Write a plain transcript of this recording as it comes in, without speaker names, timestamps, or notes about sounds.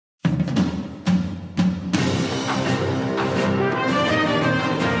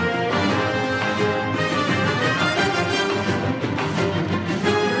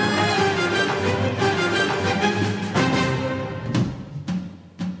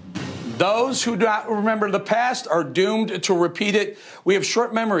Those who do not remember the past are doomed to repeat it. We have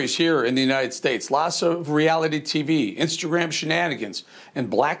short memories here in the United States. Lots of reality TV, Instagram shenanigans,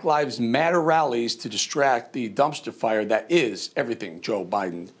 and Black Lives Matter rallies to distract the dumpster fire that is everything Joe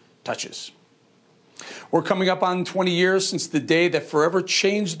Biden touches. We're coming up on 20 years since the day that forever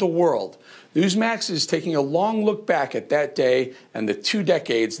changed the world. Newsmax is taking a long look back at that day and the 2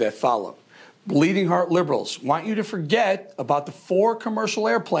 decades that followed. Bleeding Heart liberals want you to forget about the 4 commercial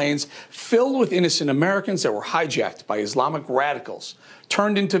airplanes filled with innocent Americans that were hijacked by Islamic radicals,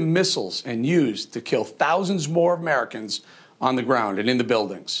 turned into missiles, and used to kill thousands more Americans on the ground and in the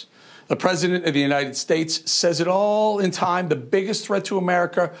buildings. The President of the United States says it all in time. The biggest threat to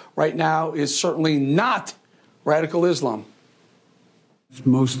America right now is certainly not radical Islam. The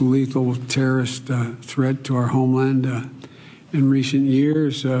most lethal terrorist threat to our homeland in recent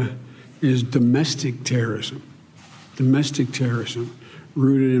years is domestic terrorism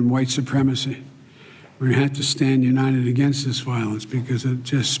rooted in white supremacy. We have to stand united against this violence because it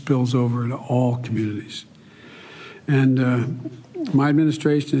just spills over into all communities. And my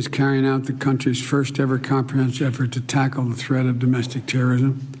administration is carrying out the country's first ever comprehensive effort to tackle the threat of domestic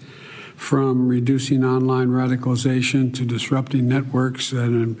terrorism, from reducing online radicalization to disrupting networks that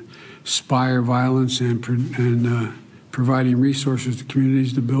inspire violence and providing resources to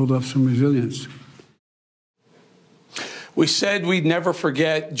communities to build up some resilience. We said we'd never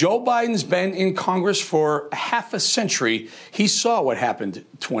forget. Joe Biden's been in Congress for half a century. He saw what happened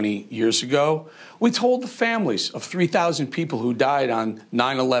 20 years ago. We told the families of 3,000 people who died on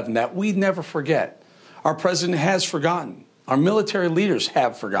 9/11 that we'd never forget. Our president has forgotten. Our military leaders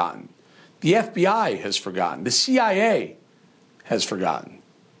have forgotten. The FBI has forgotten. The CIA has forgotten.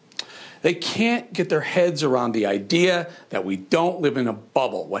 They can't get their heads around the idea that we don't live in a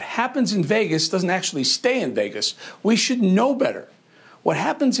bubble. What happens in Vegas doesn't actually stay in Vegas. We should know better. What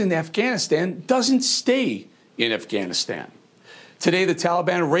happens in Afghanistan doesn't stay in Afghanistan. Today, the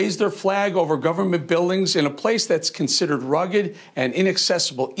Taliban raised their flag over government buildings in a place that's considered rugged and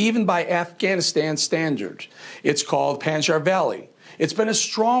inaccessible even by Afghanistan standards. It's called Panjshir Valley. It's been a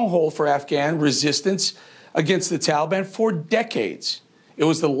stronghold for Afghan resistance against the Taliban for decades. It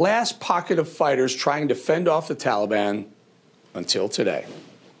was the last pocket of fighters trying to fend off the Taliban until today.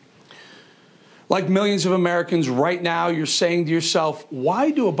 Like millions of Americans right now, you're saying to yourself, why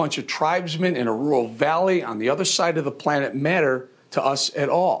do a bunch of tribesmen in a rural valley on the other side of the planet matter to us at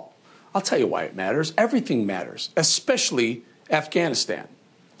all? I'll tell you why it matters. Everything matters, especially Afghanistan.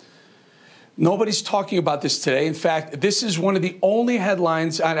 Nobody's talking about this today. In fact, this is one of the only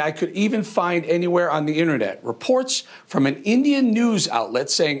headlines I could even find anywhere on the internet. Reports from an Indian news outlet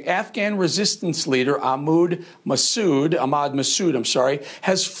saying Afghan resistance leader Ahmad Massoud,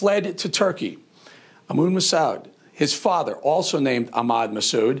 has fled to Turkey. Ahmad Massoud, his father, also named Ahmad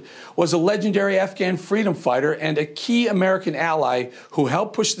Massoud, was a legendary Afghan freedom fighter and a key American ally who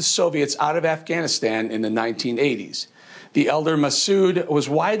helped push the Soviets out of Afghanistan in the 1980s. The elder Massoud was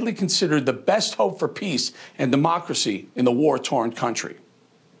widely considered the best hope for peace and democracy in the war-torn country.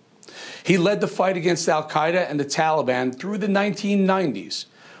 He led the fight against al-Qaeda and the Taliban through the 1990s.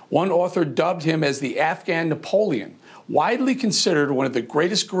 One author dubbed him as the Afghan Napoleon, widely considered one of the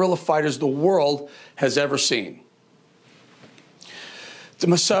greatest guerrilla fighters the world has ever seen.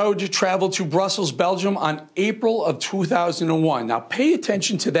 Massoud traveled to Brussels, Belgium on April of 2001. Now pay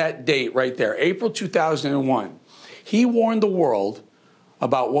attention to that date right there, April 2001. He warned the world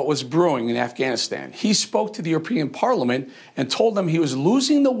about what was brewing in Afghanistan. He spoke to the European Parliament and told them he was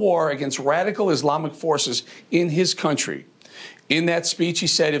losing the war against radical Islamic forces in his country. In that speech, he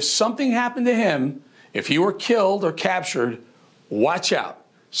said if something happened to him, if he were killed or captured, watch out.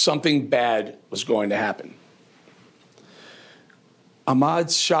 Something bad was going to happen.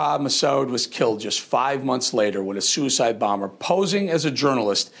 Ahmad Shah Massoud was killed just 5 months later when a suicide bomber posing as a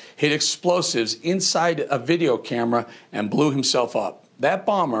journalist hid explosives inside a video camera and blew himself up. That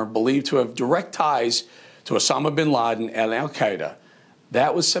bomber, believed to have direct ties to Osama bin Laden and al-Qaeda.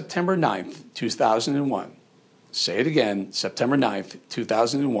 That was September 9th, 2001. Say it again, September 9th,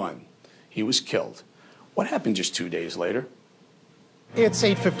 2001. He was killed. What happened just 2 days later? It's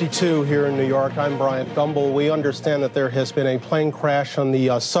 8:52 here in New York. I'm Bryant Gumbel. We understand that there has been a plane crash on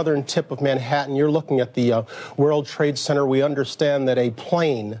the southern tip of Manhattan. You're looking at the World Trade Center. We understand that a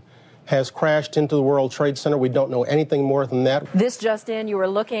plane has crashed into the World Trade Center. We don't know anything more than that. This just in, you were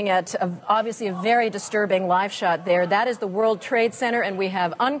looking at obviously a very disturbing live shot there. That is the World Trade Center, and we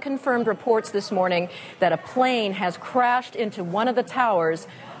have unconfirmed reports this morning that a plane has crashed into one of the towers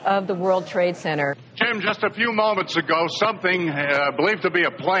of the World Trade Center. Jim, just a few moments ago, something believed to be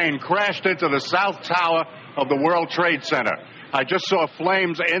a plane crashed into the South Tower of the World Trade Center. I just saw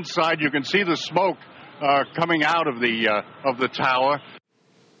flames inside. You can see the smoke coming out of the tower.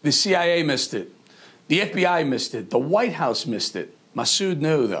 The CIA missed it. The FBI missed it. The White House missed it. Masoud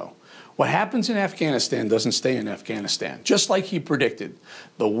knew, though. What happens in Afghanistan doesn't stay in Afghanistan, just like he predicted.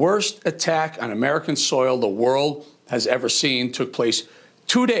 The worst attack on American soil the world has ever seen took place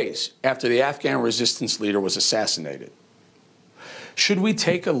 2 days after the Afghan resistance leader was assassinated. Should we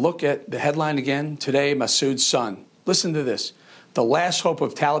take a look at the headline again? Today, Masoud's son. Listen to this. The last hope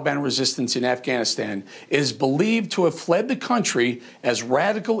of Taliban resistance in Afghanistan is believed to have fled the country as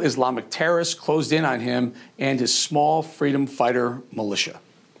radical Islamic terrorists closed in on him and his small freedom fighter militia.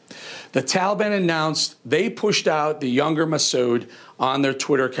 The Taliban announced they pushed out the younger Masoud on their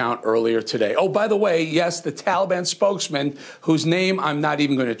Twitter account earlier today. Oh, by the way, yes, the Taliban spokesman, whose name I'm not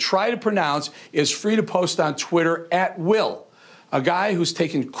even going to try to pronounce, is free to post on Twitter at will. A guy who's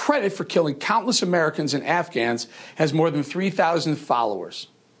taken credit for killing countless Americans and Afghans has more than 3,000 followers.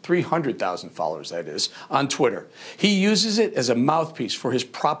 300,000 followers, that is, on Twitter. He uses it as a mouthpiece for his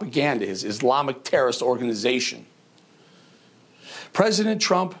propaganda, his Islamic terrorist organization. President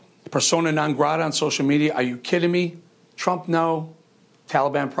Trump, persona non grata on social media. Are you kidding me? Trump, no.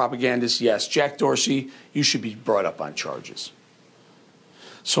 Taliban propagandist, yes. Jack Dorsey, you should be brought up on charges.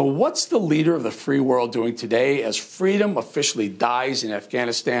 So what's the leader of the free world doing today as freedom officially dies in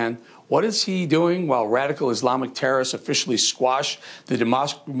Afghanistan? What is he doing while radical Islamic terrorists officially squash the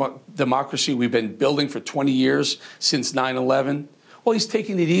democracy we've been building for 20 years since 9/11? Well, he's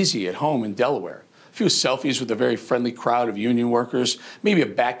taking it easy at home in Delaware. A few selfies with a very friendly crowd of union workers, maybe a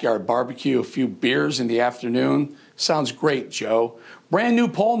backyard barbecue, a few beers in the afternoon. Sounds great, Joe. Brand new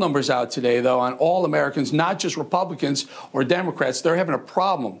poll numbers out today, though, on all Americans, not just Republicans or Democrats. They're having a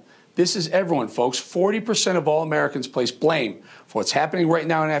problem. This is everyone, folks. 40% of all Americans place blame for what's happening right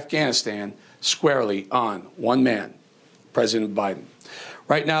now in Afghanistan squarely on one man, President Biden.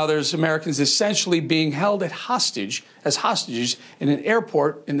 Right now, there's Americans essentially being held as hostages in an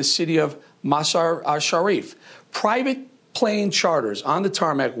airport in the city of Mazar Sharif. Private plane charters on the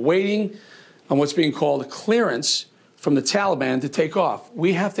tarmac waiting on what's being called clearance from the Taliban to take off.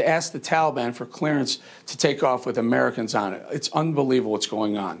 We have to ask the Taliban for clearance to take off with Americans on it. It's unbelievable what's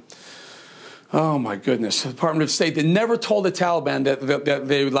going on. Oh, my goodness. The Department of State, they never told the Taliban that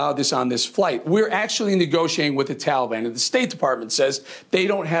they allowed this on this flight. We're actually negotiating with the Taliban, and the State Department says they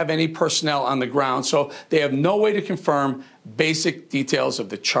don't have any personnel on the ground, so they have no way to confirm basic details of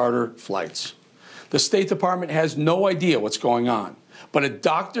the charter flights. The State Department has no idea what's going on. But a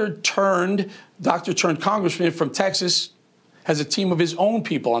doctor turned congressman from Texas has a team of his own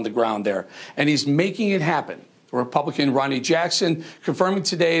people on the ground there, and he's making it happen. Republican Ronnie Jackson confirming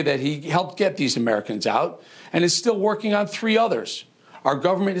today that he helped get these Americans out and is still working on 3 others. Our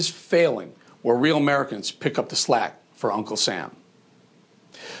government is failing where real Americans pick up the slack for Uncle Sam.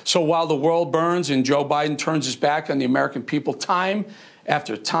 So while the world burns and Joe Biden turns his back on the American people time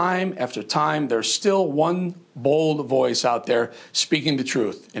after time after time, there's still one bold voice out there speaking the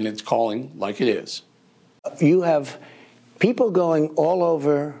truth, and it's calling like it is. You have people going all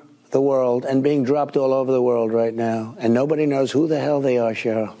over the world and being dropped all over the world right now, and nobody knows who the hell they are,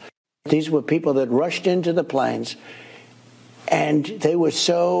 Cheryl. These were people that rushed into the planes, and they were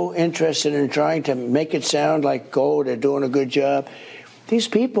so interested in trying to make it sound like, oh, they're doing a good job. These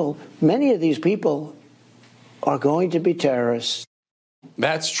people, many of these people are going to be terrorists.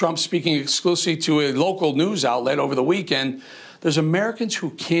 That's Trump speaking exclusively to a local news outlet over the weekend. There's Americans who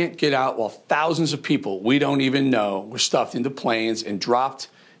can't get out while thousands of people we don't even know were stuffed into planes and dropped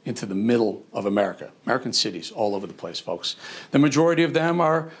into the middle of America. American cities all over the place, folks. The majority of them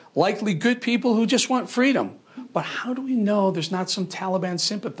are likely good people who just want freedom. But how do we know there's not some Taliban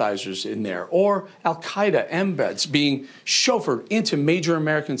sympathizers in there or al-Qaeda embeds being chauffeured into major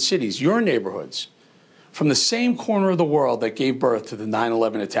American cities, your neighborhoods, from the same corner of the world that gave birth to the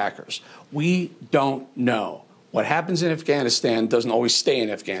 9/11 attackers? We don't know. What happens in Afghanistan doesn't always stay in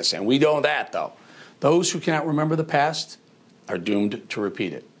Afghanistan. We know that, though. Those who cannot remember the past are doomed to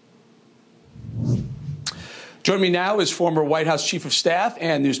repeat it. Joining me now is former White House Chief of Staff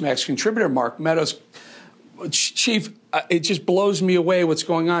and Newsmax contributor Mark Meadows. Chief, it just blows me away what's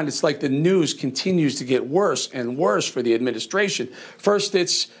going on. It's like the news continues to get worse and worse for the administration. First,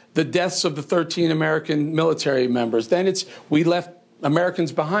 it's the deaths of the 13 American military members. Then it's we left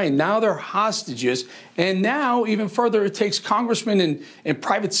Americans behind. Now they're hostages. And now, even further, it takes congressmen and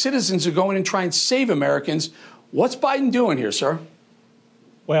private citizens to go in and try and save Americans. What's Biden doing here, sir?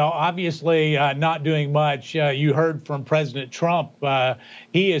 Well, obviously not doing much. You heard from President Trump.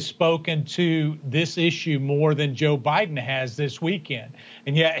 He has spoken to this issue more than Joe Biden has this weekend.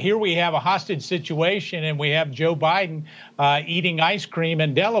 And yet here we have a hostage situation, and we have Joe Biden eating ice cream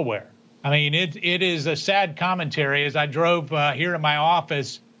in Delaware. I mean, it is a sad commentary. As I drove here in my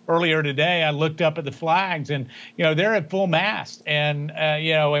office earlier today, I looked up at the flags, and, they're at full mast. And,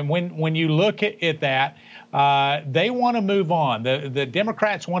 and when you look at that, they want to move on. The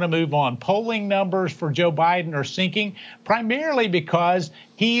Democrats want to move on. Polling numbers for Joe Biden are sinking primarily because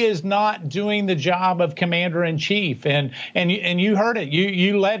he is not doing the job of commander in chief. And you heard it.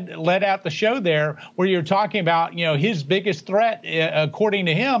 You led out the show there where you're talking about, his biggest threat, according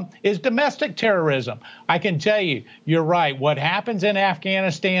to him, is domestic terrorism. I can tell you, you're right. What happens in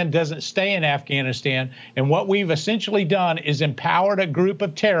Afghanistan doesn't stay in Afghanistan. And what we've essentially done is empowered a group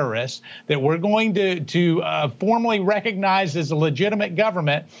of terrorists that we're going to formally recognize as a legitimate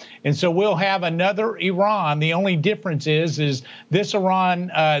government. And so we'll have another Iran. The only difference is this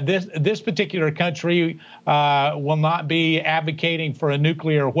Iran, this particular country will not be advocating for a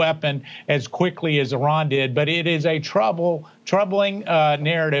nuclear weapon as quickly as Iran did. But it is a troubling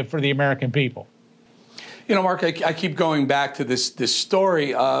narrative for the American people. Mark, I keep going back to this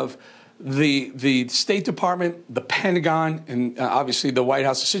story of the State Department, the Pentagon, and obviously the White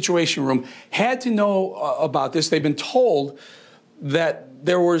House, the Situation Room, had to know about this. They've been told that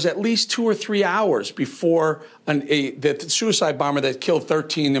there was at least 2 or 3 hours before the suicide bomber that killed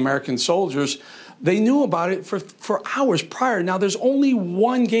 13 American soldiers. They knew about it for hours prior. Now, there's only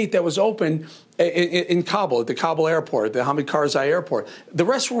one gate that was open in Kabul, at the Kabul airport, the Hamid Karzai airport. The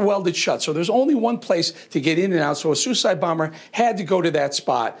rest were welded shut. So there's only one place to get in and out. So a suicide bomber had to go to that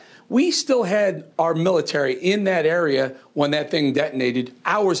spot. We still had our military in that area when that thing detonated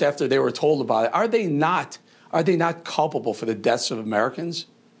hours after they were told about it. Are they not culpable for the deaths of Americans?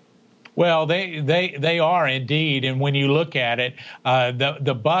 Well, they are indeed. And when you look at it,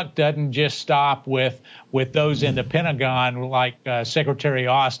 the buck doesn't just stop with those in the Pentagon like Secretary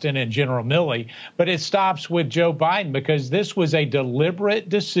Austin and General Milley, but it stops with Joe Biden, because this was a deliberate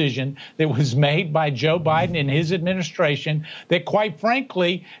decision that was made by Joe Biden and his administration that, quite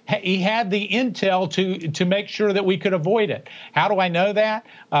frankly, he had the intel to make sure that we could avoid it. How do I know that?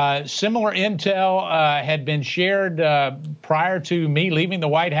 Similar intel had been shared prior to me leaving the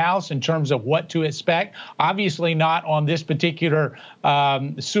White House in terms of what to expect. Obviously not on this particular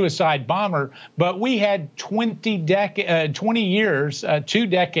suicide bomber, but we had 20 years, 2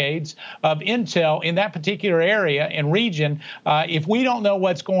 decades of intel in that particular area and region. If we don't know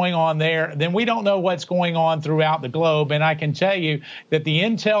what's going on there, then we don't know what's going on throughout the globe. And I can tell you that the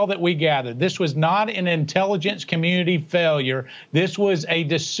intel that we gathered, this was not an intelligence community failure. This was a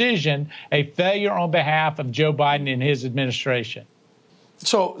decision, a failure on behalf of Joe Biden and his administration.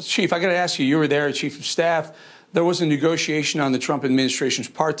 So, Chief, I got to ask you, you were there, Chief of Staff. There was a negotiation on the Trump administration's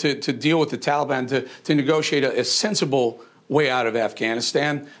part to deal with the Taliban, to negotiate a sensible way out of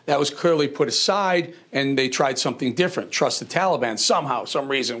Afghanistan. That was clearly put aside, and they tried something different, trust the Taliban somehow, some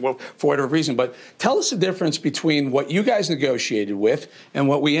reason, for whatever reason. But tell us the difference between what you guys negotiated with and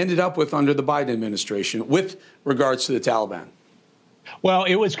what we ended up with under the Biden administration with regards to the Taliban. Well,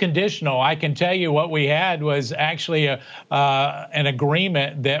 it was conditional. I can tell you what we had was actually an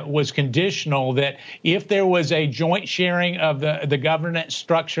agreement that was conditional, that if there was a joint sharing of the governance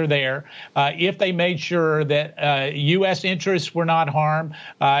structure there, if they made sure that U.S. interests were not harmed,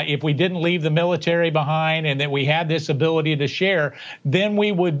 if we didn't leave the military behind, and that we had this ability to share, then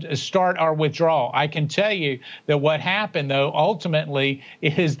we would start our withdrawal. I can tell you that what happened, though, ultimately,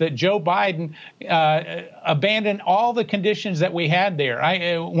 is that Joe Biden abandoned all the conditions that we had there.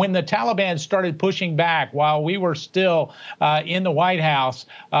 When the Taliban started pushing back while we were still in the White House,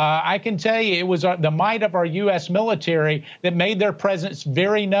 I can tell you it was the might of our U.S. military that made their presence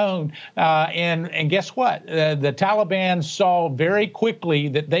very known. And guess what? The Taliban saw very quickly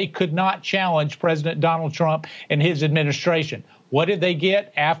that they could not challenge President Donald Trump and his administration. What did they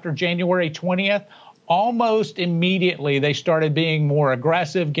get after January 20th? Almost immediately, they started being more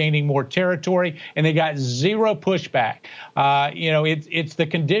aggressive, gaining more territory, and they got zero pushback. It's the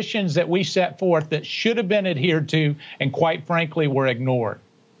conditions that we set forth that should have been adhered to, and quite frankly, were ignored.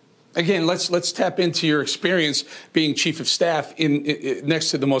 Again, let's tap into your experience being chief of staff in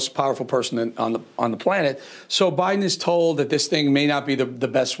next to the most powerful person on the planet. So Biden is told that this thing may not be the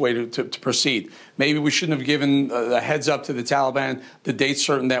best way to proceed. Maybe we shouldn't have given a heads up to the Taliban, the date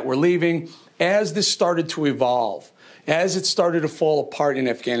certain that we're leaving. As this started to evolve, as it started to fall apart in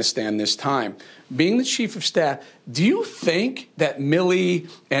Afghanistan this time, being the chief of staff, Do you think that Milley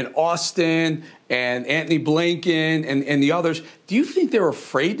and Austin and Anthony Blinken and the others, do you think they're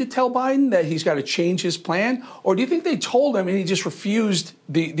afraid to tell Biden that he's got to change his plan? Or do you think they told him and he just refused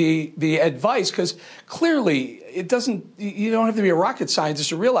the advice? Because clearly it doesn't, you don't have to be a rocket scientist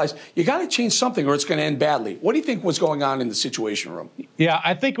to realize you got to change something or it's going to end badly. What do you think was going on in the Situation Room? Yeah,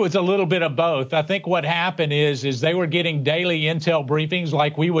 I think it was a little bit of both. I think what happened is they were getting daily intel briefings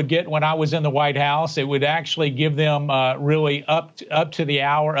like we would get when I was in the White House. It would actually give them really up to the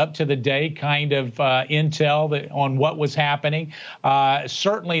hour, up to the day kind of intel on what was happening.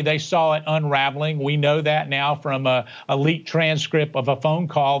 Certainly, they saw it unraveling. We know that now from a leaked transcript of a phone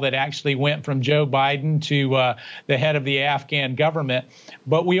call that actually went from Joe Biden to the head of the Afghan government.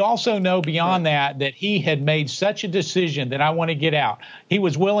 But we also know beyond that he had made such a decision that I want to get out. He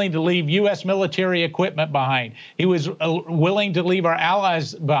was willing to leave U.S. military equipment behind. He was willing to leave our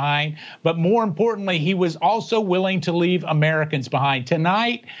allies behind. But more importantly, he was also willing to leave Americans behind.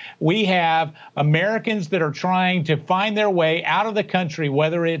 Tonight, we have Americans that are trying to find their way out of the country,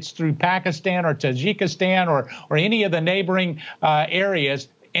 whether it's through Pakistan or Tajikistan or any of the neighboring areas.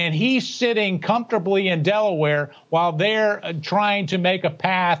 And he's sitting comfortably in Delaware while they're trying to make a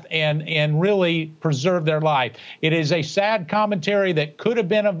path and really preserve their life. It is a sad commentary that could have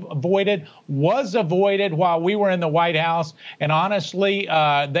been avoided, was avoided while we were in the White House. And honestly,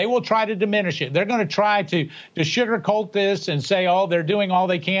 they will try to diminish it. They're going to try to sugarcoat this and say, oh, they're doing all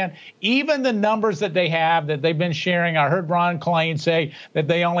they can. Even the numbers that they have that they've been sharing, I heard Ron Klain say that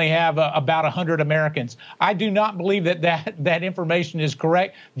they only have about 100 Americans. I do not believe that information is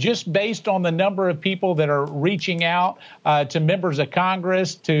correct. Just based on the number of people that are reaching out to members of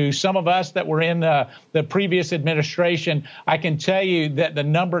Congress, to some of us that were in the previous administration, I can tell you that the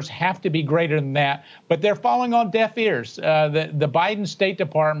numbers have to be greater than that. But they're falling on deaf ears. The Biden State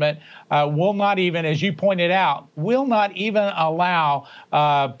Department will not even, as you pointed out, will not even allow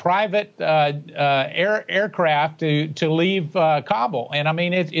private aircraft to leave Kabul. And I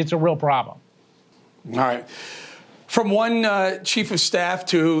mean, it's a real problem. All right. From one chief of staff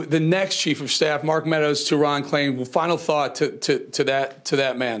to the next chief of staff, Mark Meadows to Ron Klain. Final thought to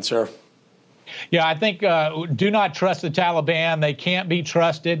that man, sir. Yeah, I think do not trust the Taliban. They can't be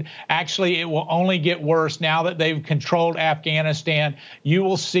trusted. Actually, it will only get worse now that they've controlled Afghanistan. You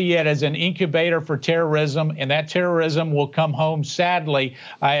will see it as an incubator for terrorism, and that terrorism will come home, sadly,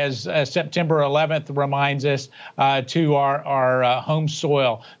 as September 11th reminds us, to our home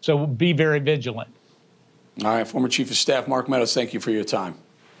soil. So be very vigilant. All right, former Chief of Staff Mark Meadows, thank you for your time.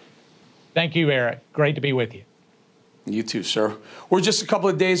 Thank you, Eric. Great to be with you. You too, sir. We're just a couple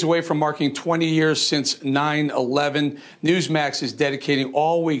of days away from marking 20 years since 9/11. Newsmax is dedicating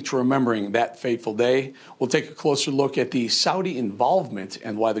all week to remembering that fateful day. We'll take a closer look at the Saudi involvement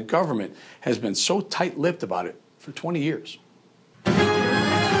and why the government has been so tight-lipped about it for 20 years.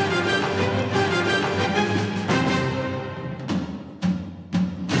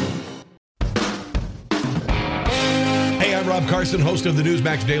 I'm Rob Carson, host of the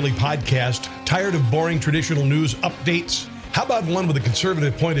Newsmax Daily Podcast. Tired of boring traditional news updates? How about one with a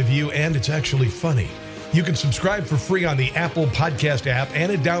conservative point of view and it's actually funny? You can subscribe for free on the Apple Podcast app,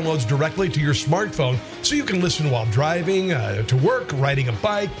 and it downloads directly to your smartphone so you can listen while driving, to work, riding a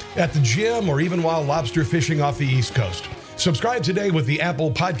bike, at the gym, or even while lobster fishing off the East Coast. Subscribe today with the Apple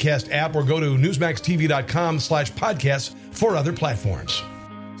Podcast app or go to newsmaxtv.com/podcasts for other platforms.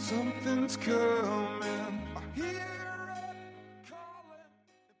 Something's coming.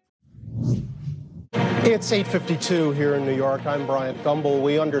 It's 8:52 here in New York. I'm Bryant Gumbel.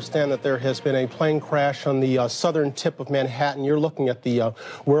 We understand that there has been a plane crash on the southern tip of Manhattan. You're looking at the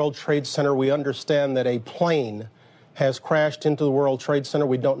World Trade Center. We understand that a plane has crashed into the World Trade Center.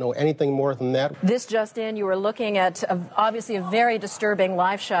 We don't know anything more than that. This just in, you were looking at obviously a very disturbing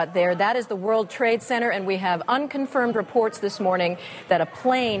live shot there. That is the World Trade Center, and we have unconfirmed reports this morning that a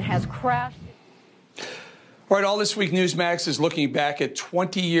plane has crashed. All right, all this week, Newsmax is looking back at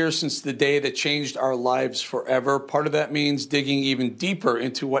 20 years since the day that changed our lives forever. Part of that means digging even deeper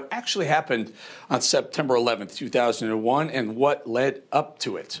into what actually happened on September 11th, 2001, and what led up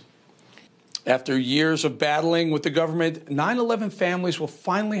to it. After years of battling with the government, 9/11 families will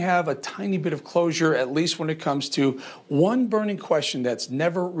finally have a tiny bit of closure, at least when it comes to one burning question that's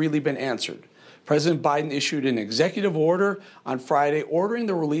never really been answered. President Biden issued an executive order on Friday ordering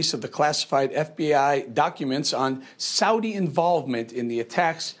the release of the classified FBI documents on Saudi involvement in the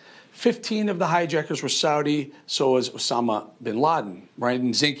attacks. 15 of the hijackers were Saudi, so was Osama bin Laden.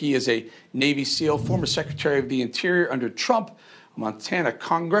 Ryan Zinke is a Navy SEAL, former Secretary of the Interior under Trump, a Montana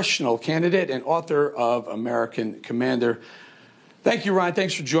congressional candidate, and author of American Commander. Thank you, Ryan.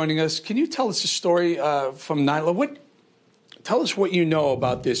 Thanks for joining us. Can you tell us a story from 9/11? Tell us what you know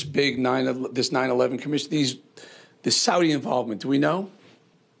about this big 9/11 commission, this Saudi involvement. Do we know?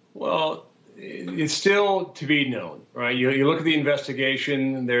 Well, it's still to be known, right? You look at the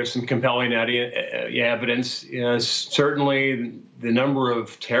investigation, there's some compelling evidence. Certainly, the number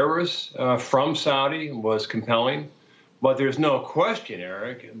of terrorists from Saudi was compelling, but there's no question,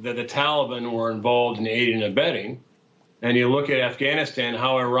 Eric, that the Taliban were involved in aiding and abetting. And you look at Afghanistan,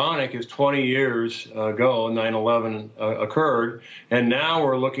 how ironic is 20 years ago, 9/11 occurred, and now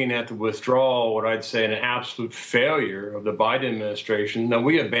we're looking at the withdrawal, what I'd say an absolute failure of the Biden administration. Now,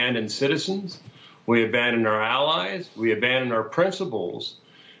 we abandoned citizens, we abandoned our allies, we abandoned our principles.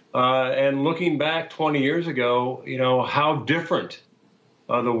 And looking back 20 years ago, how different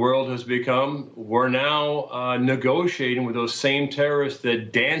the world has become. We're now negotiating with those same terrorists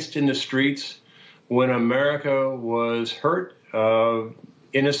that danced in the streets when America was hurt.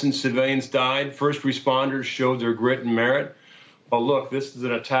 Innocent civilians died. First responders showed their grit and merit. But look, this is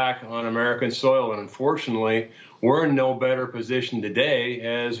an attack on American soil, and unfortunately, we're in no better position today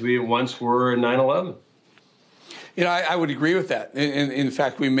as we once were in 9/11. I would agree with that. In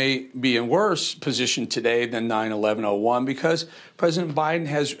fact, we may be in worse position today than 9/11/01 because President Biden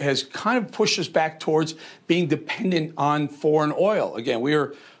has kind of pushed us back towards being dependent on foreign oil. Again, we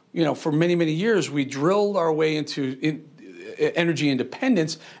are, for many, many years, we drilled our way into energy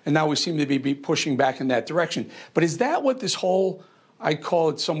independence, and now we seem to be pushing back in that direction. But is that what this whole, I call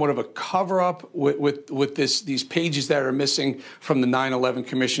it somewhat of a cover-up with these pages that are missing from the 9/11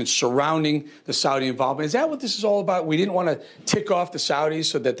 Commission surrounding the Saudi involvement? Is that what this is all about? We didn't want to tick off the Saudis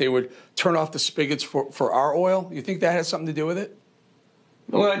so that they would turn off the spigots for our oil? You think that has something to do with it?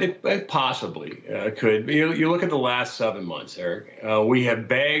 Well, it possibly could. You look at the last 7 months, Eric. We have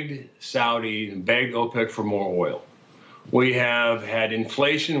begged Saudi and begged OPEC for more oil. We have had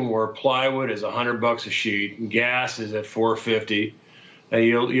inflation where plywood is $100 a sheet, and gas is at $4.50.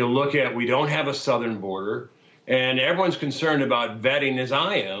 You look at, we don't have a southern border, and everyone's concerned about vetting, as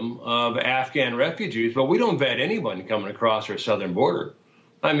I am, of Afghan refugees, but we don't vet anyone coming across our southern border.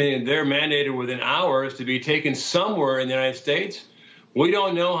 I mean, they're mandated within hours to be taken somewhere in the United States. We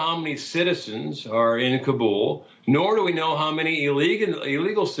don't know how many citizens are in Kabul, nor do we know how many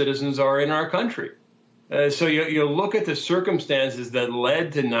illegal citizens are in our country. So you look at the circumstances that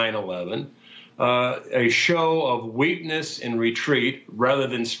led to 9/11, a show of weakness and retreat rather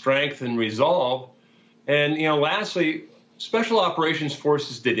than strength and resolve. And, lastly, special operations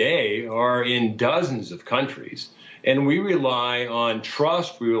forces today are in dozens of countries, and we rely on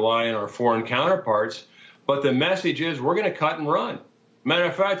trust, we rely on our foreign counterparts, but the message is we're going to cut and run. Matter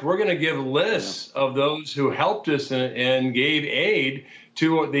of fact, we're going to give lists of those who helped us and gave aid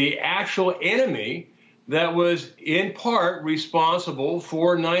to the actual enemy that was in part responsible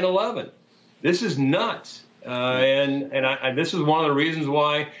for 9/11. This is nuts. And this is one of the reasons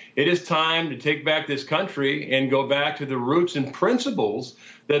why it is time to take back this country and go back to the roots and principles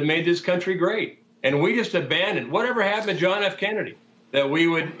that made this country great. And we just abandoned whatever happened to John F. Kennedy, that we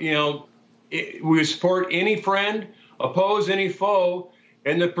would, we would support any friend, oppose any foe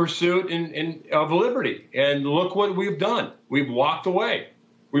in the pursuit of liberty. And look what we've done. We've walked away.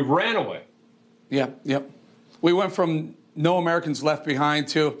 We've ran away. Yep. We went from no Americans left behind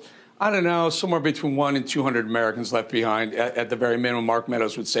to, I don't know, somewhere between 100 and 200 Americans left behind at the very minimum. Mark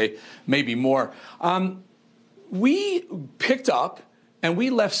Meadows would say maybe more. We picked up and we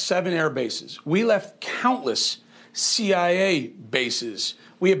left 7 air bases. We left countless CIA bases.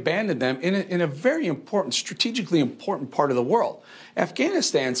 We abandoned them in a very important, strategically important part of the world.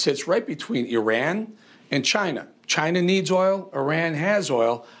 Afghanistan sits right between Iran and China. China needs oil. Iran has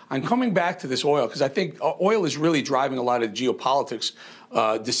oil. I'm coming back to this oil because I think oil is really driving a lot of geopolitics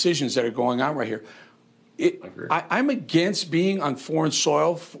decisions that are going on right here. I'm against being on foreign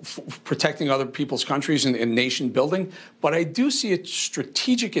soil, protecting other people's countries and nation building, but I do see a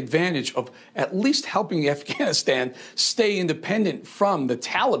strategic advantage of at least helping Afghanistan stay independent from the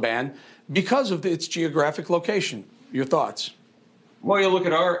Taliban because of its geographic location. Your thoughts? Well, you look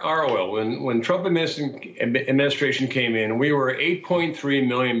at our oil. When Trump administration came in, we were 8.3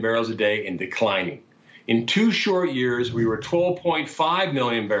 million barrels a day and declining. In 2 short years, we were 12.5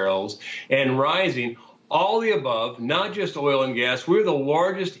 million barrels and rising. All the above, not just oil and gas. We're the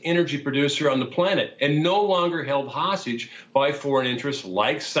largest energy producer on the planet and no longer held hostage by foreign interests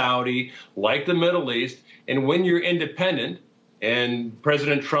like Saudi, like the Middle East. And when you're independent, and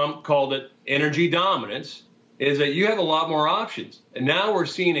President Trump called it energy dominance, is that you have a lot more options. And now we're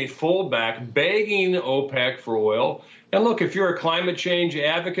seeing a fallback, begging OPEC for oil. And look, if you're a climate change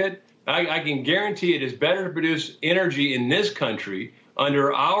advocate, I can guarantee it is better to produce energy in this country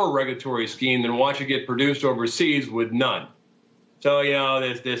under our regulatory scheme than watch it get produced overseas with none. So,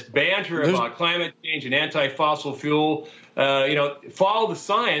 this banter about climate change and anti-fossil fuel, follow the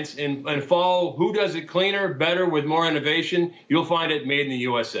science and follow who does it cleaner, better, with more innovation. You'll find it made in the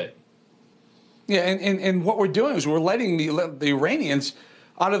USA. Yeah, and what we're doing is we're letting the Iranians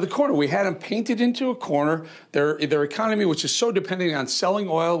out of the corner. We had them painted into a corner. Their economy, which is so dependent on selling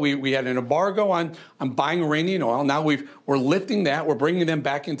oil, we had an embargo on buying Iranian oil. Now we're lifting that. We're bringing them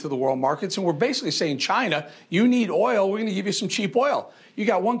back into the world markets, and we're basically saying, China, you need oil. We're going to give you some cheap oil. You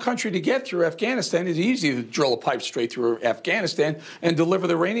got one country to get through Afghanistan. It's easy to drill a pipe straight through Afghanistan and deliver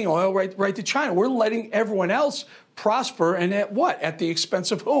the Iranian oil right to China. We're letting everyone else prosper, and at what? At the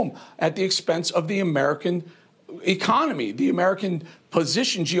expense of whom? At the expense of the American economy, the American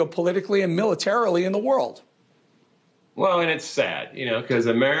position geopolitically and militarily in the world. Well, and it's sad, because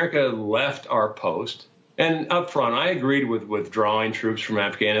America left our post. And up front, I agreed with withdrawing troops from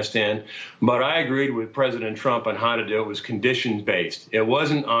Afghanistan, but I agreed with President Trump on how to do it. It was conditions-based. It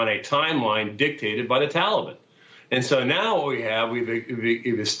wasn't on a timeline dictated by the Taliban. And so now what we have,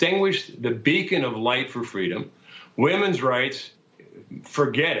 we've extinguished the beacon of light for freedom. Women's rights,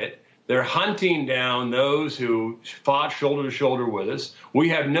 forget it. They're hunting down those who fought shoulder to shoulder with us. We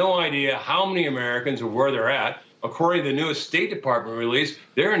have no idea how many Americans or where they're at. According to the newest State Department release,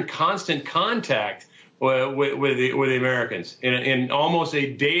 they're in constant contact with the Americans in almost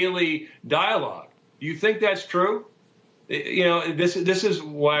a daily dialogue. Do you think that's true? This is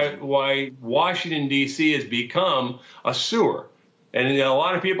why Washington, D.C. has become a sewer. And a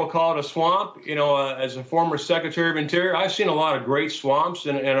lot of people call it a swamp. As a former Secretary of Interior, I've seen a lot of great swamps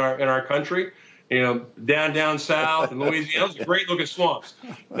in our country. Down south and Louisiana, those are great looking swamps.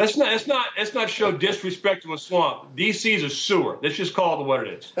 Let's not show disrespect to a swamp. D.C. is a sewer. Let's just call it what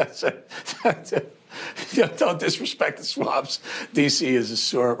it is. That's it. Don't disrespect the swamps. D.C. is a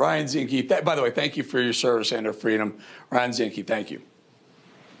sewer. Ryan Zinke, by the way, thank you for your service and our freedom. Ryan Zinke, thank you.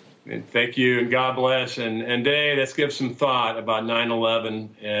 And thank you, and God bless. And today, let's give some thought about 9/11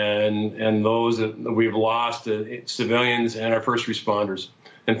 and those that we've lost, civilians and our first responders.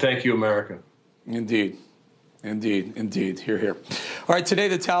 And thank you, America. Indeed. Hear, hear. All right, today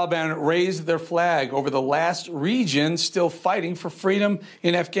the Taliban raised their flag over the last region still fighting for freedom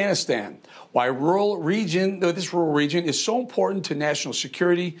in Afghanistan. Why this rural region is so important to national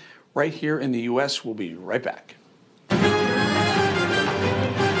security right here in the U.S. We'll be right back.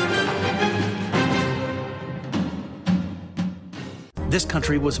 This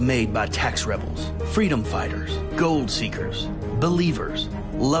country was made by tax rebels, freedom fighters, gold seekers, believers,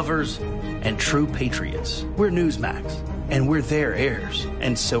 lovers, and true patriots. We're Newsmax, and we're their heirs,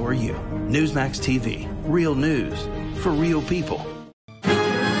 and so are you. Newsmax TV, real news for real people.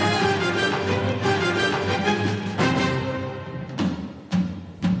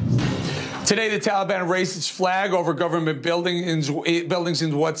 Today, the Taliban raised its flag over government buildings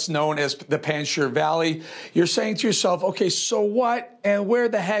in what's known as the Panjshir Valley. You're saying to yourself, okay, so what? And where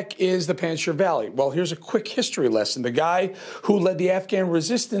the heck is the Panjshir Valley? Well, here's a quick history lesson. The guy who led the Afghan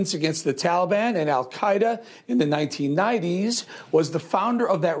resistance against the Taliban and al-Qaeda in the 1990s was the founder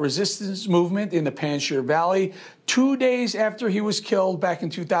of that resistance movement in the Panjshir Valley. 2 days after he was killed back in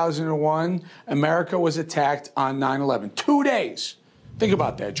 2001, America was attacked on 9/11. 2 days. Think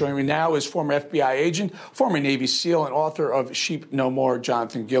about that. Joining me now is former FBI agent, former Navy SEAL, and author of Sheep No More,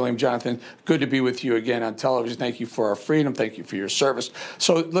 Jonathan Gilliam. Jonathan, good to be with you again on television. Thank you for our freedom. Thank you for your service.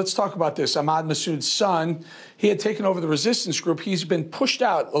 So let's talk about this. Ahmad Massoud's son, he had taken over the resistance group. He's been pushed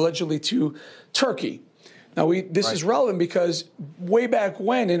out, allegedly, to Turkey. Now, this is relevant because way back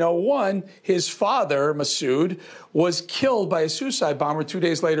when, in 2001, his father, Massoud, was killed by a suicide bomber. 2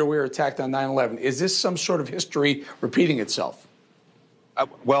 days later, we were attacked on 9/11. Is this some sort of history repeating itself?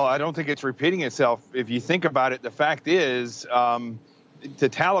 Well, I don't think it's repeating itself. If you think about it, the fact is the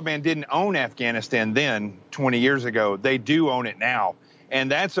Taliban didn't own Afghanistan then 20 years ago. They do own it now. And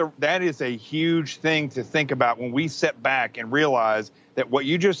that is a huge thing to think about when we step back and realize that what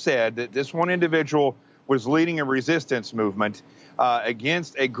you just said, that this one individual was leading a resistance movement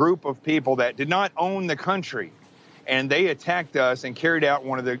against a group of people that did not own the country. And they attacked us and carried out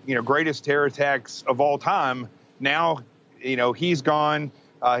one of the greatest terror attacks of all time. Now, he's gone.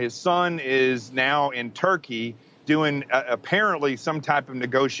 His son is now in Turkey doing apparently some type of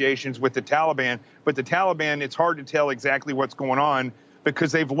negotiations with the Taliban. But the Taliban, it's hard to tell exactly what's going on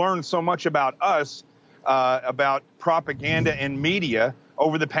because they've learned so much about us, about propaganda and media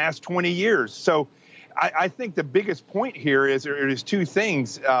over the past 20 years. So I think the biggest point here is two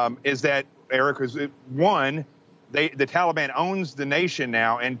things, is that, Eric, is one, the Taliban owns the nation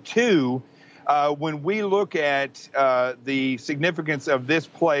now. And two, when we look at the significance of this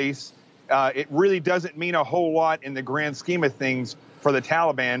place, it really doesn't mean a whole lot in the grand scheme of things for the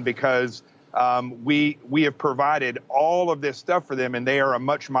Taliban, because we have provided all of this stuff for them, and they are a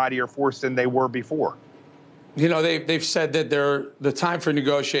much mightier force than they were before. You know, they've said that the time for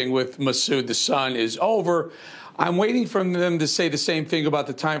negotiating with Masoud, the son, is over. I'm waiting for them to say the same thing about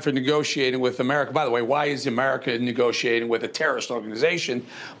the time for negotiating with America. By the way, why is America negotiating with a terrorist organization?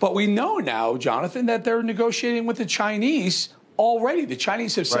 But we know now, Jonathan, that they're negotiating with the Chinese already. The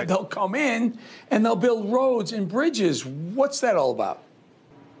Chinese have said they'll come in and they'll build roads and bridges. What's that all about?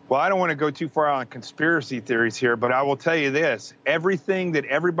 Well, I don't want to go too far on conspiracy theories here, but I will tell you this. Everything that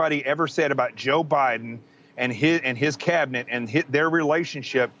everybody ever said about Joe Biden and his cabinet and their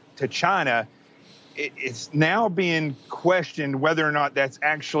relationship to China, it's now being questioned whether or not that's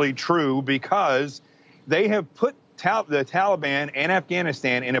actually true, because they have put the Taliban and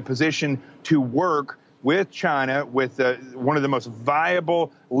Afghanistan in a position to work with China, with one of the most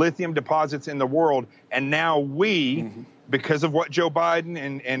viable lithium deposits in the world. And now we, because of what Joe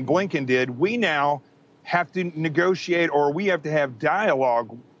Biden and Blinken did, we now have to negotiate, or we have to have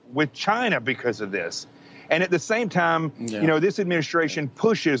dialogue with China because of this. And at the same time, you know, this administration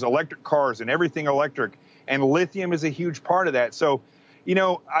pushes electric cars and everything electric, and lithium is a huge part of that. So, you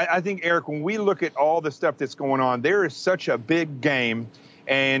know, I think, Eric, when we look at all the stuff that's going on, there is such a big game,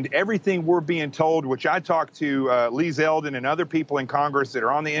 and everything we're being told, which I talked to Lee Zeldin and other people in Congress that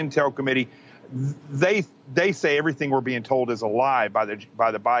are on the Intel Committee, they say everything we're being told is a lie by the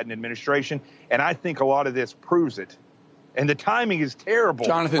Biden administration, and I think a lot of this proves it. And the timing is terrible,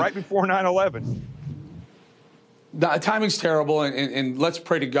 Jonathan, right before 9/11. The timing's terrible, and let's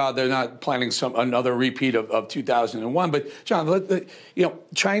pray to God they're not planning another repeat of 2001. But, John, you know,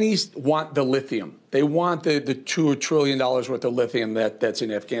 Chinese want the lithium. They want the $2 trillion worth of lithium that's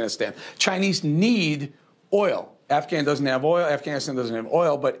in Afghanistan. Chinese need oil. Afghanistan doesn't have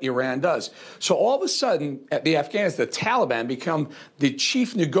oil, but Iran does. So all of a sudden, the Taliban become the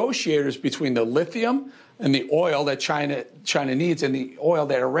chief negotiators between the lithium and the oil that China needs and the oil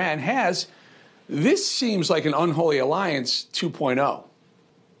that Iran has. This seems like an unholy alliance 2.0.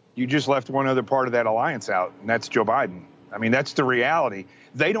 You just left one other part of that alliance out, and that's Joe Biden. I mean, that's the reality.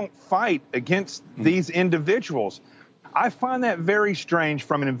 They don't fight against these individuals. I find that very strange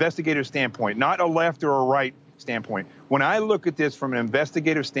from an investigative standpoint, not a left or a right standpoint. When I look at this from an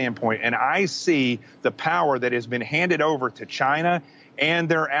investigative standpoint and I see the power that has been handed over to China and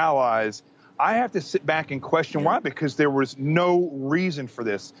their allies, I have to sit back and question why, because there was no reason for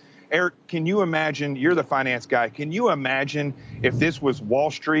this. Eric, can you imagine, you're the finance guy, can you imagine if this was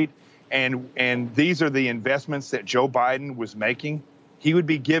Wall Street and these are the investments that Joe Biden was making? He would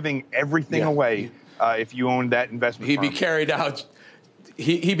be giving everything away if you owned that investment He'd firm. be carried out.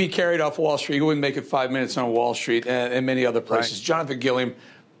 He'd be carried off Wall Street. He wouldn't make it 5 minutes on Wall Street and many other places. Right. Jonathan Gilliam,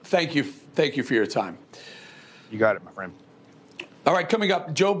 thank you for your time. You got it, my friend. All right, coming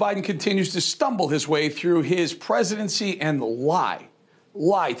up, Joe Biden continues to stumble his way through his presidency and lie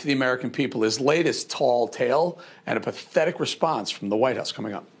to the American people. His latest tall tale and a pathetic response from the White House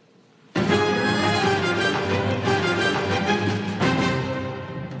coming up.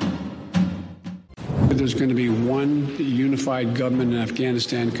 There's going to be one unified government in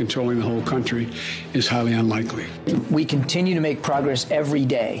Afghanistan controlling the whole country is highly unlikely. We continue to make progress every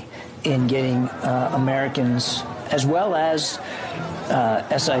day in getting Americans, as well as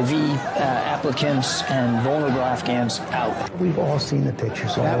SIV applicants and vulnerable Afghans out. We've all seen the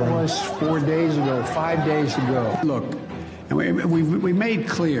pictures. That was 4 days ago, 5 days ago. Look, we made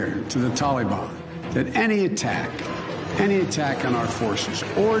clear to the Taliban that any attack on our forces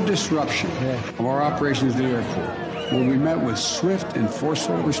or disruption of our operations at the airport will be met with swift and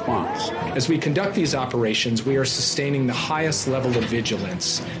forceful response. As we conduct these operations, we are sustaining the highest level of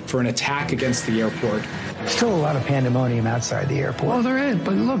vigilance for an attack against the airport. Still a lot of pandemonium outside the airport. Well, there is,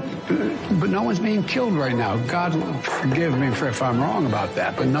 but look, but no one's being killed right now. God forgive me if I'm wrong about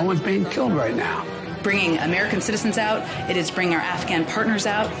that, but no one's being killed right now. Bringing American citizens out, it is bringing our Afghan partners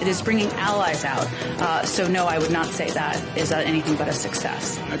out, it is bringing allies out. So no, I would not say that is anything but a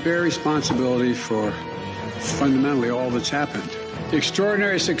success. I bear responsibility for fundamentally all that's happened. The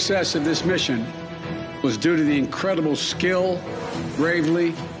extraordinary success of this mission was due to the incredible skill,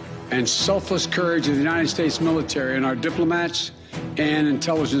 bravery, and selfless courage of the United States military and our diplomats and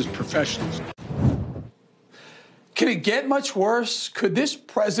intelligence professionals. Can it get much worse? Could this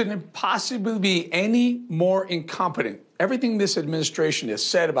president possibly be any more incompetent? Everything this administration has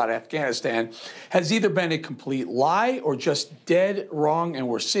said about Afghanistan has either been a complete lie or just dead wrong, and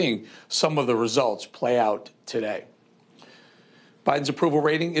we're seeing some of the results play out today. Biden's approval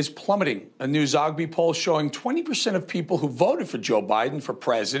rating is plummeting. A new Zogby poll showing 20% of people who voted for Joe Biden for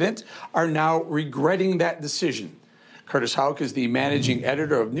president are now regretting that decision. Curtis Houck is the managing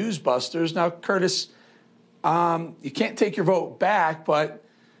editor of Newsbusters. Now, Curtis, you can't take your vote back, but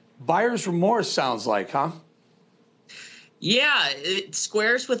buyer's remorse sounds like, huh? Yeah, it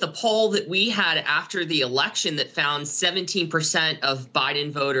squares with a poll that we had after the election that found 17% of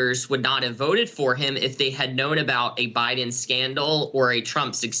Biden voters would not have voted for him if they had known about a Biden scandal or a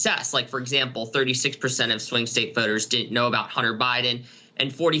Trump success. Like, for example, 36% of swing state voters didn't know about Hunter Biden,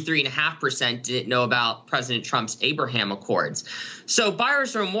 and 43.5% didn't know about President Trump's Abraham Accords. So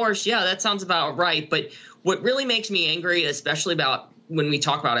buyer's remorse, yeah, that sounds about right. But what really makes me angry, especially about when we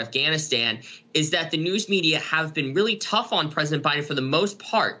talk about Afghanistan, is that the news media have been really tough on President Biden for the most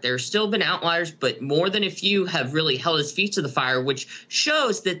part. There have still been outliers, but more than a few have really held his feet to the fire, which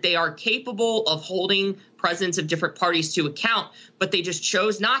shows that they are capable of holding presidents of different parties to account, but they just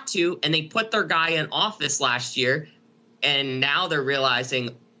chose not to, and they put their guy in office last year, and now they're realizing,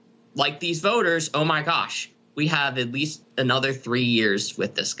 like these voters, oh my gosh, we have at least another 3 years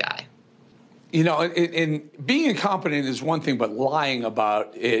with this guy. You know, and being incompetent is one thing, but lying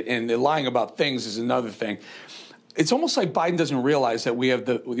about it and lying about things is another thing. It's almost like Biden doesn't realize that we have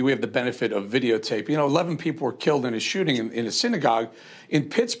the benefit of videotape. You know, 11 people were killed in a shooting in a synagogue in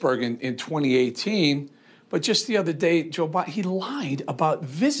Pittsburgh in 2018. But just the other day, Joe Biden, he lied about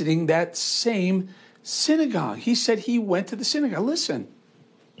visiting that same synagogue. He said he went to the synagogue. Listen.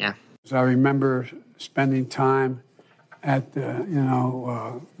 Yeah. I remember spending time at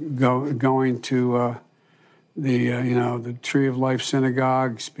going to the Tree of Life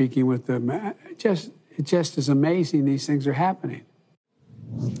Synagogue, speaking with them. It just is amazing these things are happening.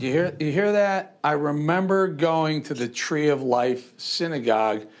 You hear that? I remember going to the Tree of Life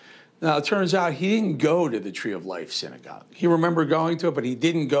Synagogue. Now, it turns out he didn't go to the Tree of Life Synagogue. He remembered going to it, but he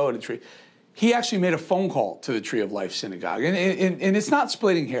didn't go to the Tree. He actually made a phone call to the Tree of Life Synagogue. And it's not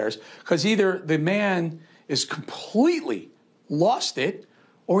splitting hairs, because either the man is completely lost it,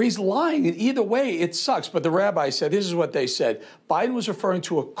 or he's lying. And either way, it sucks. But the rabbi said, this is what they said. Biden was referring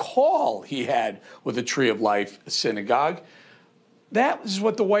to a call he had with the Tree of Life Synagogue. That is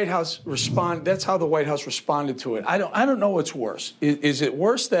what the White House responded. That's how the White House responded to it. I don't know what's worse. Is it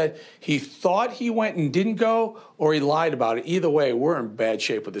worse that he thought he went and didn't go, or he lied about it? Either way, we're in bad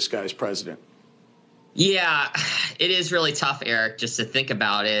shape with this guy as president. Yeah, it is really tough, Eric, just to think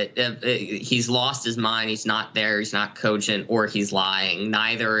about it. He's lost his mind. He's not there. He's not cogent, or he's lying.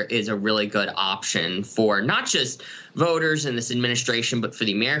 Neither is a really good option for not just voters in this administration, but for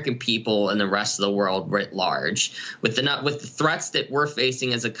the American people and the rest of the world writ large. With the threats that we're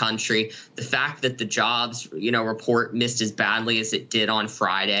facing as a country, the fact that the jobs report missed as badly as it did on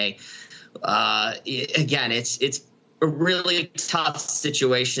Friday, again, it's a really tough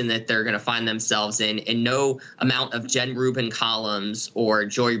situation that they're going to find themselves in, and no amount of Jen Rubin columns or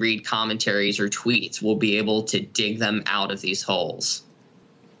Joy Reid commentaries or tweets will be able to dig them out of these holes.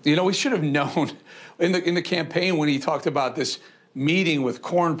 You know, we should have known in the campaign when he talked about this meeting with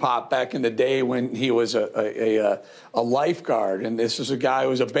Corn Pop back in the day when he was a lifeguard, and this was a guy who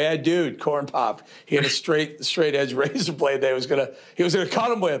was a bad dude. Corn Pop, he had a straight edge razor blade that he was gonna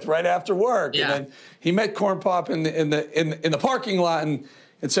cut him with right after work. Yeah. And then he met Corn Pop in the parking lot and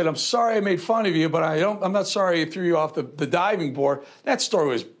said, "I'm sorry I made fun of you, but I'm not sorry I threw you off the diving board." That story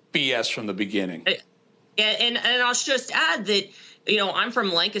was BS from the beginning. And I'll just add that, I'm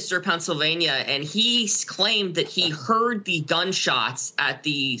from Lancaster, Pennsylvania, and he claimed that he heard the gunshots at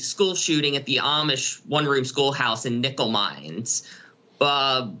the school shooting at the Amish one-room schoolhouse in Nickel Mines.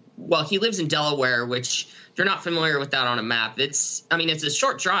 Well, he lives in Delaware, which, if you're not familiar with that on a map, it's a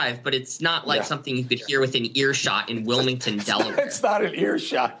short drive, but it's not like something you could hear within earshot in Wilmington, Delaware. It's not an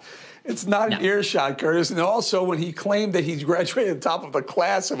earshot. It's not an earshot, Curtis. And also, when he claimed that he graduated at the top of a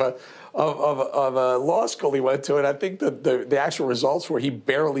class of a law school he went to, and I think the actual results were he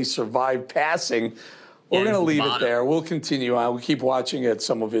barely survived passing. We're going to leave it there. We'll continue on. We'll keep watching at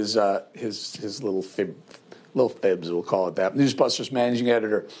some of his little fibs, we'll call it that. Newsbusters managing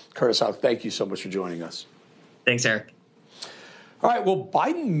editor Curtis Houck, thank you so much for joining us. Thanks, Eric. All right, will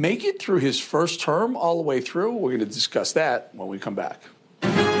Biden make it through his first term all the way through? We're going to discuss that when we come back.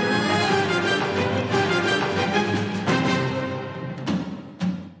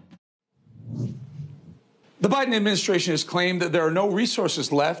 The Biden administration has claimed that there are no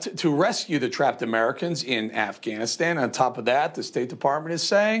resources left to rescue the trapped Americans in Afghanistan. On top of that, the State Department is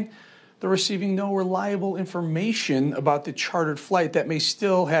saying they're receiving no reliable information about the chartered flight that may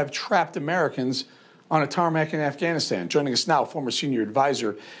still have trapped Americans on a tarmac in Afghanistan. Joining us now, former senior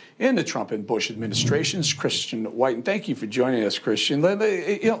advisor in the Trump and Bush administrations, Christian Whiten. Thank you for joining us, Christian.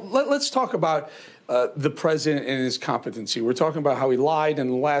 Let's talk about the president and his competency. We're talking about how he lied in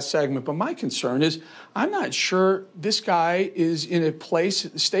the last segment, but my concern is I'm not sure this guy is in a place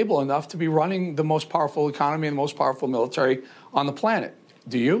stable enough to be running the most powerful economy and the most powerful military on the planet.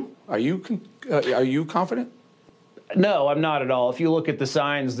 Do you? Are you confident? No, I'm not at all. If you look at the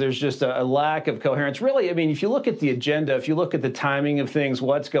signs, there's just a lack of coherence. Really, I mean, if you look at the agenda, if you look at the timing of things,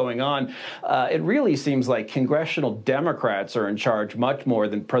 what's going on, it really seems like congressional Democrats are in charge much more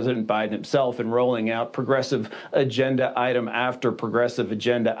than President Biden himself in rolling out progressive agenda item after progressive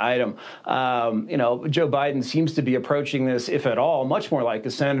agenda item. Joe Biden seems to be approaching this, if at all, much more like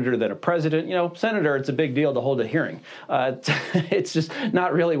a senator than a president. Senator, it's a big deal to hold a hearing. It's just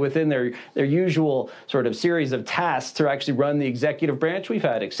not really within their usual sort of series of tasks to actually run the executive branch. We've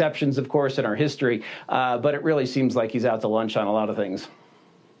had exceptions, of course, in our history, but it really seems like he's out to lunch on a lot of things.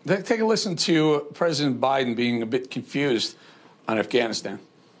 Take a listen to President Biden being a bit confused on Afghanistan.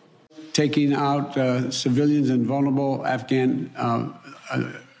 Taking out civilians and vulnerable Afghanis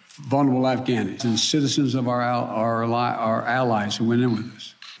and citizens of our allies who went in with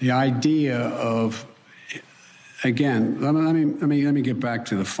us. The idea of, again, let me get back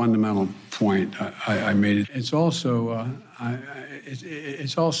to the fundamental point I made. It's also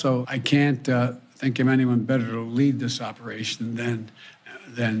I can't think of anyone better to lead this operation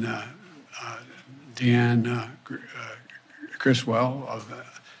than Deanne Criswell of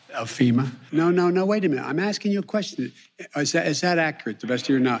FEMA. No. Wait a minute. I'm asking you a question. Is that accurate? The best of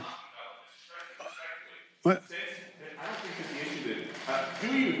your knowledge? What? I don't think it's the issue that. Do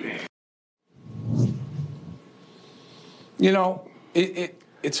you think?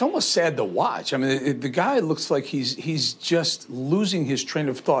 It's almost sad to watch. I mean, the guy looks like he's just losing his train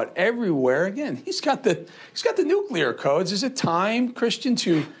of thought everywhere. Again, he's got the nuclear codes. Is it time, Christian,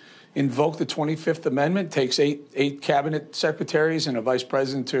 to invoke the 25th Amendment? It takes eight cabinet secretaries and a vice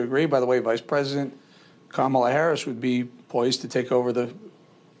president to agree. By the way, Vice President Kamala Harris would be poised to take over the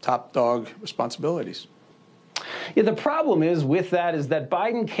top dog responsibilities. Yeah, the problem is with that is that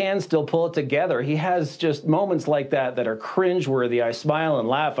Biden can still pull it together. He has just moments like that that are cringeworthy. I smile and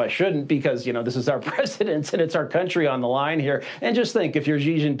laugh. I shouldn't because, this is our president and it's our country on the line here. And just think, if you're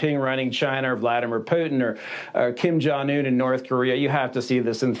Xi Jinping running China or Vladimir Putin or Kim Jong-un in North Korea, you have to see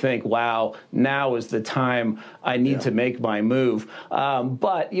this and think, wow, now is the time I need to make my move.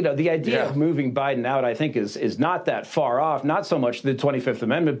 But, the idea of moving Biden out, I think, is not that far off, not so much the 25th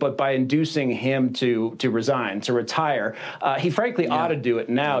Amendment, but by inducing him to resign, to retire. He frankly ought to do it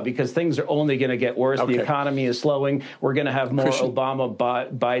now because things are only going to get worse. Okay. The economy is slowing. We're going to have more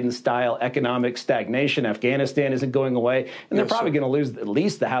Obama-Biden-style economic stagnation. Afghanistan isn't going away. And they're probably going to lose at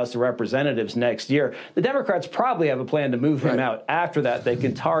least the House of Representatives next year. The Democrats probably have a plan to move him out. After that, they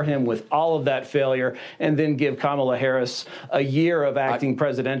can tar him with all of that failure and then give Kamala Harris a year of acting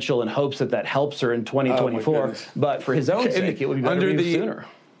presidential in hopes that helps her in 2024. But for his own sake, it would be better to move sooner.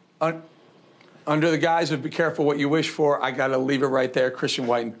 Under the guise of be careful what you wish for, I got to leave it right there. Christian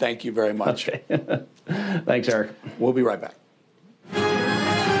Whiten, thank you very much. Okay. Thanks, Eric. We'll be right back.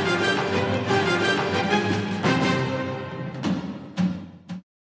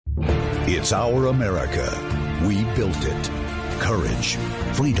 It's our America. We built it. Courage,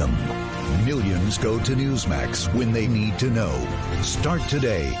 freedom. Millions go to Newsmax when they need to know. Start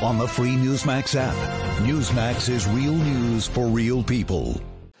today on the free Newsmax app. Newsmax is real news for real people.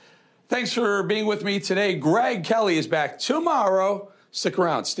 Thanks for being with me today. Greg Kelly is back tomorrow. Stick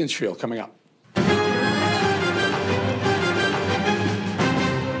around. Stinchfield coming up.